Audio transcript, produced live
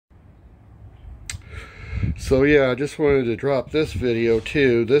So yeah, I just wanted to drop this video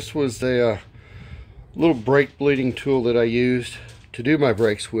too. This was a little brake bleeding tool that I used to do my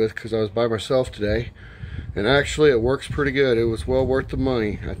brakes with because I was by myself today, and actually it works pretty good. It was well worth the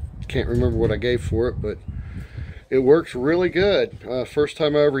money. I can't remember what I gave for it, but it works really good. First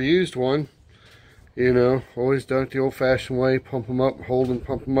time I ever used one. You know, always done it the old-fashioned way, pump them up and hold them,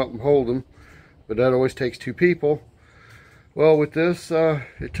 pump them up and hold them, but that always takes two people. Well, with this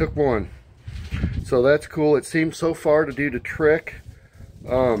it took one. So that's cool. It seems so far to do the trick.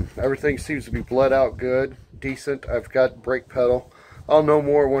 Everything seems to be bled out good, decent. I've got brake pedal. I'll know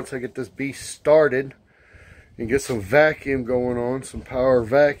more once I get this beast started and get some vacuum going on, some power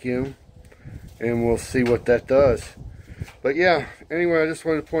vacuum, and we'll see what that does. But yeah, anyway, I just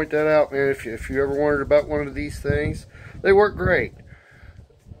wanted to point that out, man. If you ever wondered about one of these things, they work great.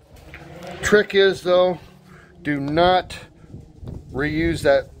 Trick is though, do not reuse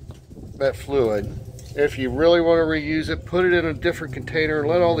that fluid. If you really want to reuse it, put it in a different container and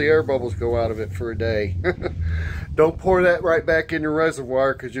let all the air bubbles go out of it for a day. Don't pour that right back in your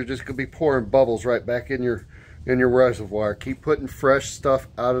reservoir, because you're just going to be pouring bubbles right back in your reservoir. Keep putting fresh stuff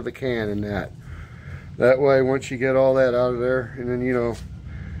out of the can in that. That way, once you get all that out of there, and then you know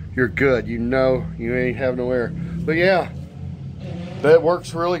you're good. You know you ain't have no air. But yeah, that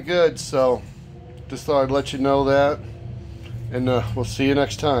works really good. So just thought I'd let you know that, and we'll see you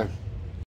next time.